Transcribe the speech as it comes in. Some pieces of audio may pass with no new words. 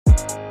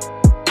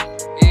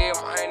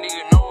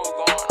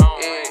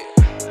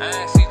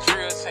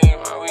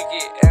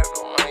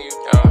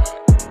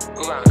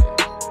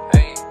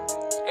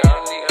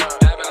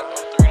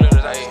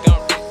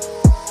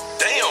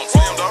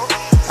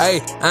Ayy,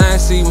 I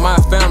ain't see my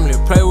family.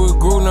 Play with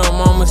Groot, no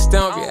mama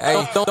stamp ya.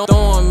 Ayy,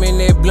 throw him in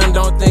that blend,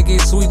 don't think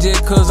it's sweet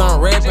just cause I'm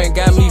rapping.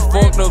 Got me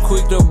fucked up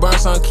quick to burn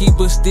some, keep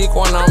a stick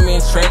when I'm in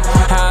track.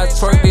 How I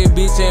twerk that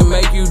bitch and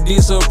make you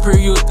disappear,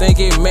 you think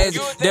it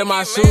magic. That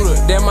my shooter,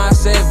 that my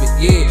savage,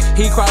 yeah.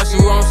 He cross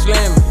you, I'm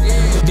slamming.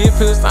 This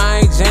pistol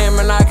I ain't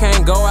jamming, I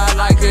can't go out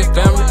like this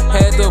family.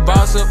 Had to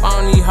boss up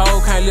on these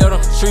hoes, can't let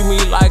them treat me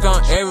like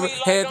I'm every.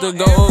 Had to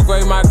go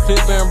upgrade my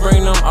clip and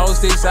bring them old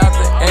sticks out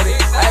the edit.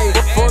 Ayy,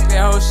 fuck that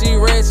hoe, she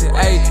ratchet.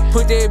 Ayy,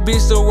 put that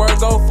bitch to work,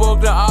 go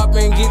fuck the op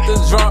and get the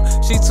drop.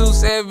 She too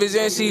savage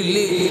and she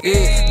lit,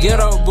 yeah. Get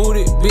her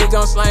booty, bitch,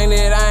 gon' slang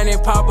that iron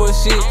and pop her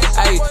shit.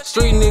 Ayy,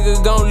 street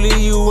nigga gon'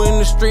 leave you in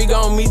the street,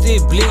 gon' meet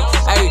this blick.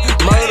 Ayy,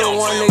 murder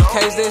one the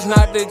case, that's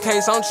not the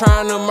case. I'm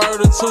trying to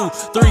murder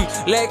 2,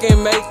 3, lack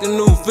and make the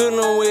new.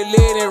 Feelin' with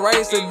lead and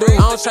race to do. I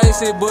don't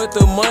chase it but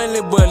the money,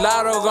 but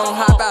Lotto gon'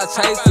 hop out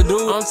chase the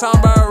dude. I'm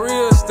talking about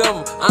real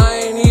stuff,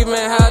 I ain't even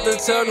have to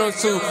tell them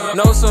to.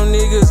 Know some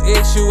niggas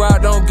X you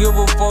out, don't give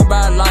a fuck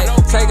about life.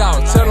 Take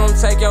out, tell them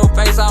take your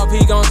face off,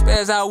 he gon'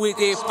 spaz out with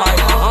that pipe.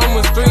 I'm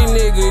a street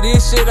nigga,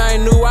 this shit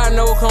ain't new, I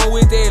know come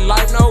with that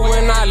life. Know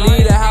when I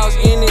leave the house,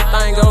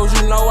 anything goes,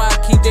 you know I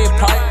keep that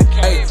pipe.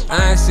 Ay,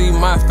 I ain't see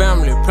my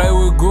family. Play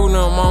with Groot,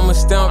 no mama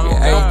stamp ya.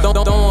 Ay,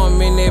 throw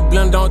him in that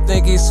blend, don't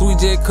think it's sweet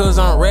just cause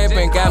I'm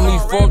rapping. Got me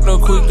fucked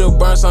up quick to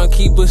burn some,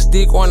 keep a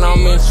stick when I'm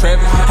in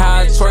traffic. How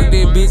I twerk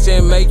that bitch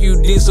and make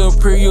you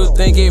disappear, you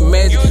think it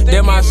magic.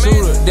 That my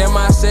shooter, that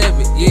my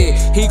savage,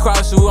 yeah. He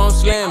cross you, I'm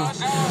slamming.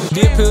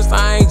 This pistol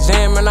I ain't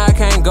jamming, I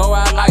can't go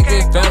out like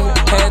this family.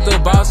 Had to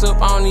boss up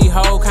on these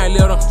hoes, can't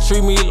let them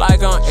treat me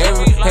like I'm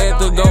every. Had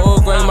to go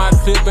upgrade my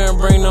clip and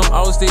bring them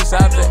old sticks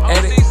out the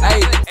edit.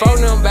 Ayy,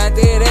 phone them back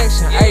that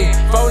action, ayy.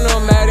 Phone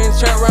them out in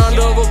chat, round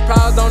of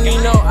applause, don't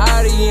need no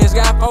audience.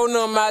 Got phone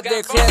them out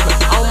there clapping.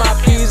 On my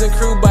P's and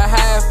crew, but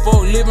half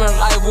full, living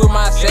life with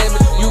my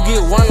savage. You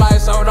get one life,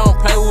 so don't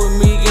play with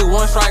me. Get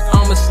one strike,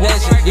 I'ma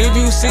snatch it. If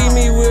you see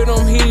me with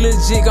him, he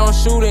legit gon'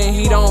 shoot and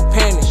he don't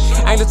panic.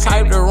 Ain't the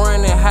type to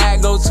run and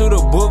hide, go to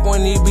the book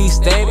when he be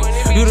static.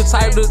 You the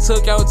type to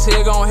took your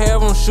tail, gon'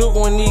 have him shook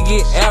when he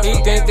get out. He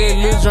think that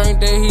little drink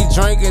that he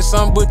drinking,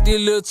 something but this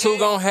little two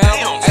gon' have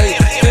him. Ayy,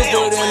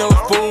 still put in a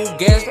fool,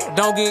 gas,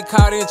 don't get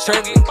caught in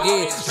traffic.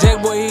 Yeah,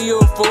 Jackboy, he a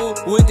fool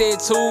with that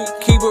tool,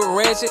 keep it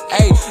ratchet.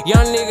 Ayy,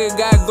 young nigga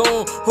got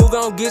goon, who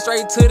gon' get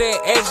straight to that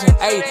action.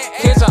 Ayy,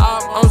 catch her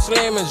off, I'm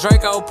slamming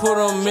Draco, put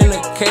him in the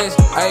cash.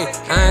 Ayy,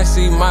 I ain't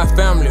see my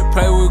family.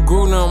 Play with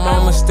Groot, no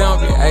mama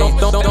stamp ya. Ayy,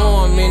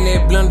 throw him in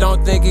that blend,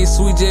 don't think it's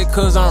sweet just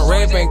cause I'm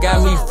rapping.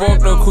 Got me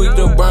fucked up quick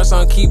to burn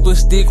some, keep a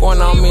stick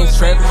when I'm in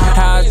traffic.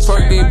 How I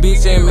twerk that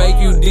bitch and make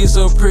you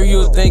disappear,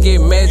 you think it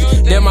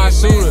magic. That my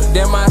shooter,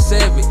 that my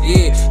savage,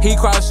 yeah. He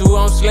cross you,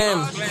 I'm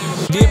slamming.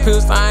 This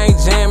pistol I ain't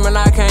jamming,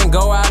 I can't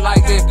go out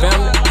like this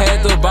family.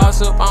 Had to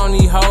boss up on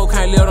these hoes,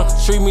 can't let them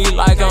treat me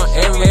like I'm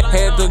every.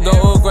 Had to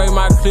go upgrade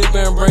my clip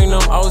and bring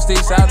them old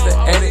sticks out the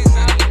edit.